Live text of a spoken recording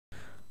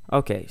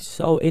Okay,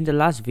 so in the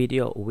last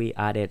video we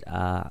added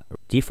a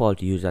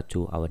default user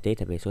to our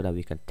database so that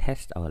we can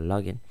test our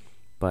login.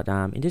 But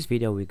in this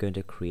video we're going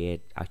to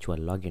create actual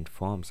login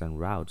forms and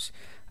routes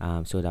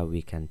so that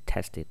we can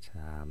test it.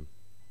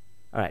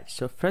 Alright,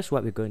 so first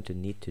what we're going to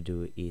need to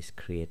do is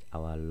create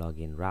our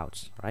login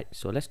routes. Alright,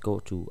 so let's go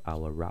to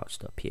our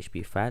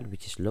routes.php file,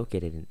 which is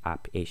located in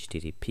app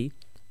http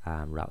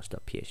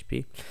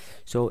routes.php.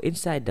 So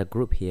inside the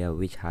group here,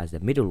 which has the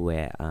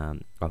middleware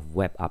of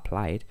web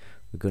applied,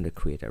 we're going to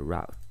create a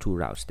route, two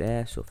routes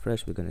there. So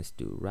first we're going to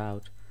do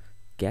route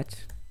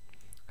get,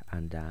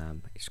 and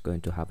it's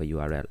going to have a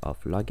URL of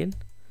login.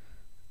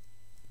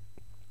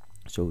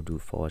 So we'll do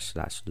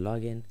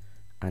 /login,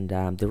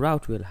 and the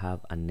route will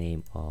have a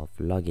name of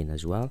login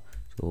as well.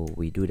 So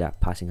we do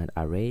that passing an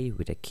array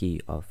with a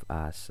key of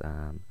as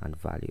and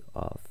value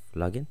of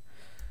login.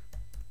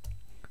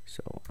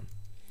 So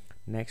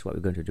next what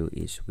we're going to do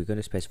is we're going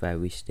to specify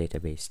which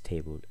database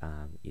table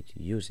it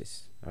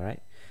uses. All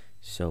right,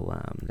 so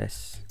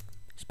let's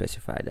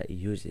specify that it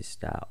uses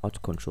the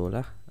auth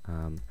controller.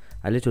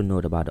 A little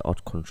note about the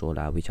auth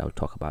controller, which I'll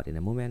talk about in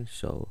a moment.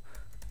 So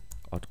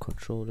auth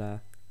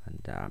controller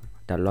and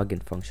the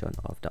login function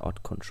of the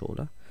auth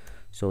controller.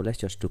 So let's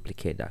just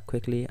duplicate that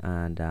quickly,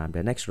 and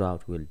the next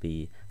route will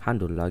be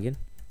handle login,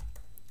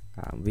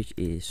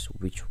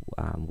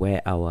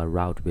 where our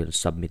route will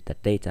submit the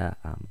data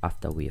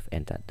after we've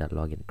entered the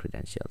login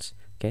credentials.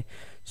 Okay,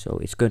 so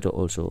it's going to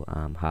also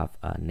have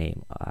a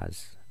name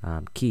as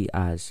key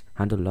as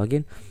handle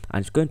login,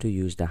 and it's going to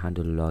use the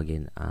handle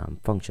login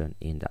function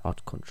in the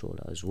auth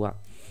controller as well.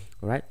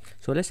 All right,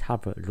 so let's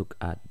have a look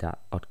at the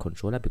auth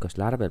controller, because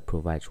Laravel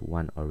provides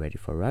one already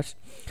for us,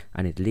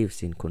 and it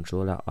lives in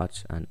controller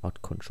auth and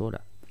auth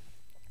controller.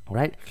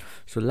 Right,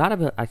 so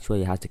Laravel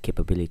actually has the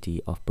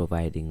capability of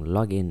providing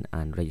login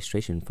and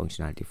registration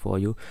functionality for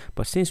you,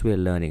 but since we're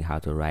learning how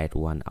to write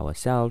one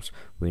ourselves,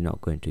 we're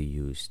not going to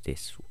use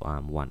this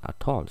one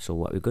at all. So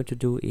what we're going to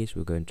do is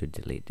we're going to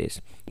delete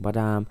this. But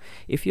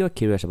if you're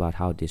curious about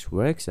how this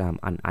works,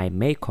 and I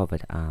may cover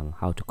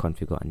how to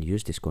configure and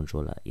use this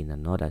controller in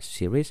another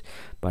series,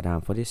 but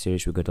for this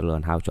series we're going to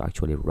learn how to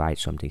actually write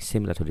something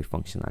similar to the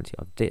functionality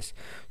of this.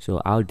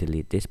 So I'll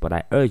delete this, but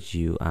I urge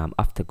you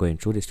after going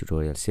through this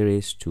tutorial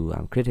series to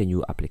create a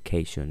new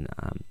application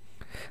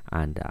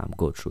and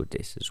go through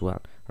this as well.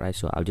 Right,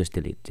 so I'll just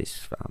delete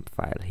this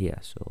file here.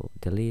 So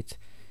delete.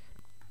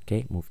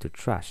 Okay, move to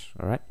trash.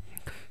 All right,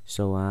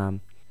 so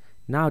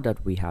now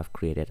that we have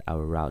created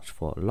our routes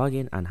for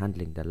login and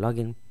handling the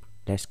login,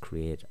 let's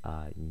create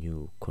a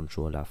new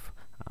controller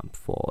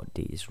for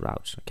these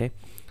routes. Okay,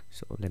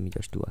 so let me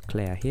just do a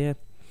clear here.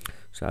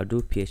 So I'll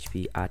do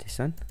PHP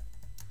artisan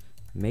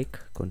make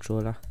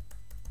controller,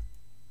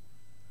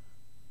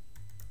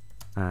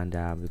 and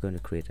we're going to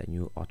create a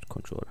new auth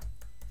controller.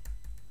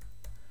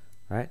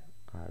 Right,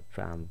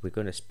 we're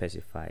going to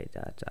specify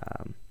that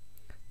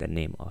the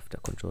name of the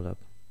controller.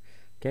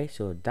 Okay,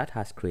 so that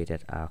has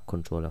created a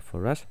controller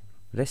for us.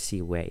 Let's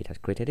see where it has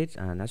created it,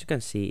 and as you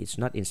can see, it's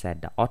not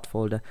inside the auth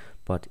folder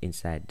but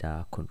inside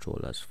the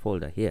controllers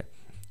folder here.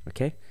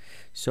 Okay,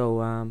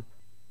 so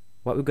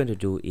what we're going to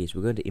do is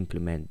we're going to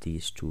implement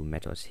these two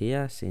methods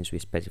here, since we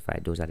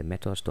specified those are the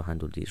methods to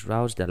handle these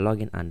routes, the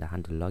login and the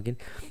handle login.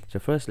 So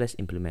first let's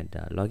implement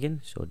the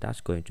login. So that's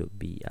going to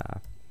be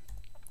a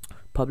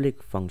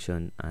public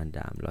function and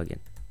login,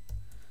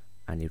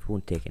 and it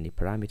won't take any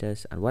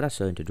parameters, and what that's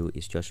going to do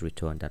is just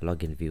return that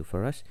login view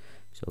for us.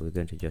 So we're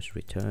going to just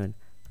return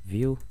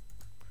view,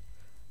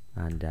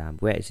 and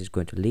where it is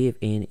going to live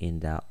in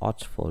the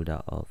auth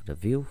folder of the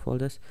view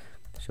folders.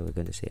 So we're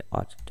going to say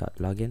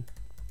auth.login.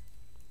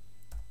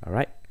 All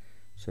right,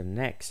 so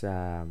next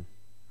we're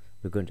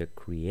going to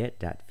create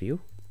that view.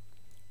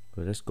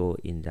 So let's go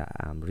in the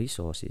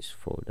resources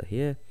folder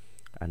here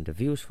and the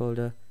views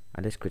folder,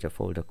 and let's create a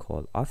folder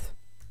called auth,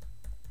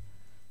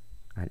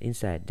 and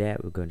inside there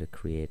we're going to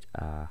create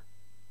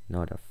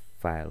another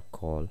file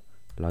called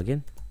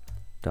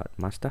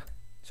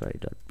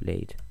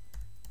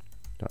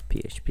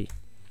login.master.blade.php.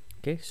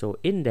 okay, so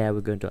in there we're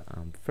going to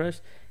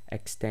first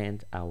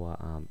extend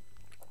our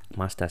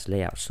master's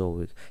layout.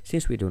 So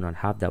since we do not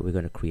have that, we're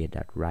going to create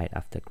that right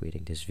after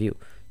creating this view.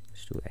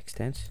 Let's do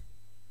extends,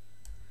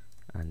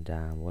 and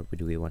what we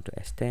do, we want to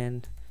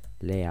extend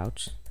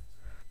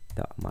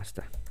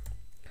layouts.master,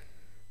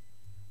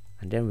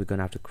 and then we're going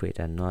to have to create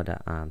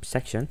another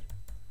section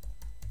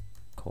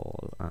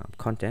called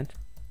content.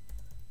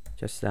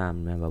 Just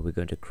remember, we're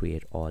going to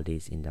create all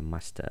these in the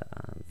master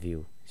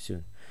view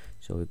soon.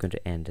 So we're going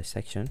to end the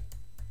section,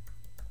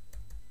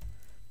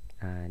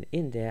 and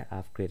in there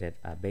I've created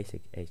a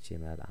basic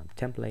HTML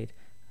template,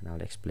 and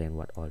I'll explain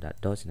what all that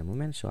does in a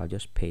moment. So I'll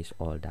just paste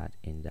all that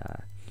in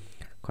the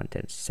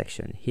content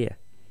section here.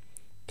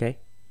 Okay,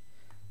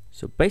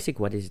 so basic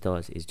what this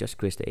does is just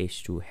creates the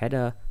H2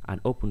 header and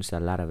opens a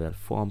Laravel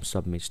form,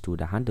 submits to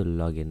the handle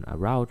login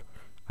route,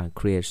 and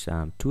creates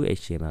two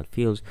HTML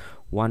fields,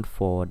 one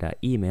for the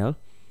email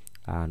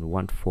and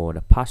one for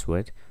the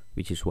password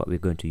which is what we're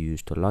going to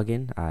use to log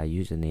in,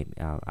 username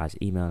as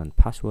email and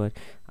password,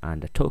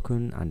 and the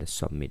token and the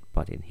submit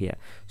button here.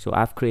 So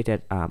I've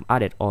created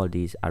added all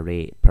these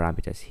array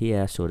parameters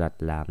here so that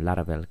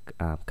Laravel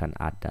can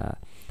add the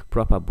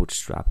proper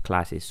bootstrap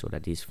classes so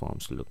that these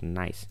forms look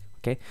nice.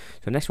 Okay,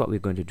 so next what we're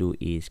going to do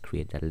is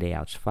create the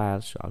layouts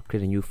file. So I'll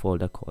create a new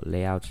folder called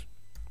layouts,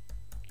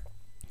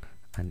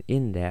 and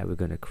in there we're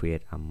going to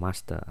create a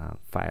master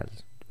file,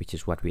 which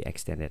is what we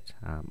extended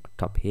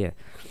top here.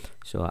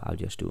 So I'll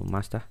just do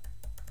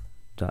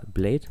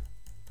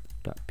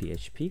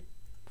master.blade.php.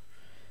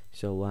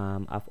 So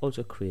I've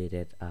also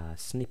created a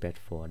snippet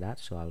for that,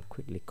 so I'll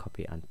quickly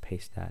copy and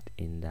paste that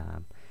in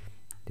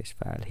this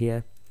file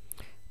here.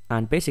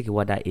 And basically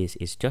what that is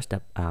just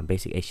a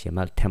basic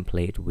HTML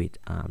template with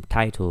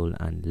title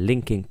and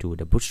linking to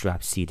the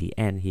Bootstrap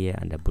CDN here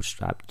and the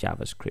Bootstrap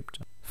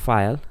JavaScript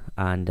file.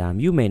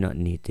 And you may not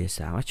need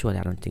this. Actually,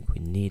 I don't think we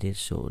need it,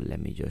 so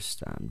let me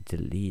just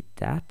delete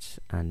that.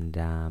 And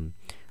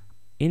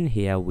in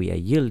here we are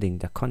yielding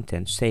the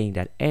content saying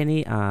that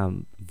any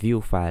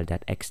view file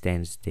that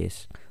extends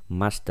this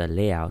master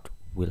layout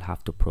will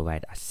have to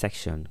provide a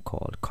section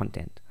called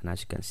content. And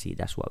as you can see,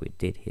 that's what we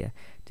did here,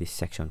 this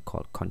section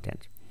called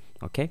content.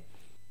 Okay,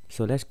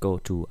 so let's go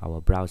to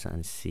our browser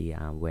and see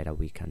whether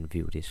we can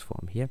view this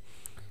form here.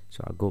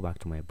 So I'll go back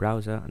to my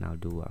browser and I'll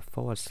do a /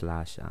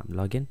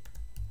 login.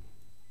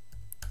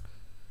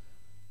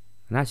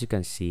 And as you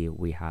can see,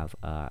 we have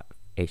a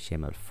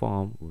HTML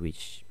form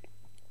which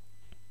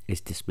is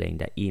displaying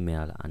the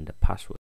email and the password.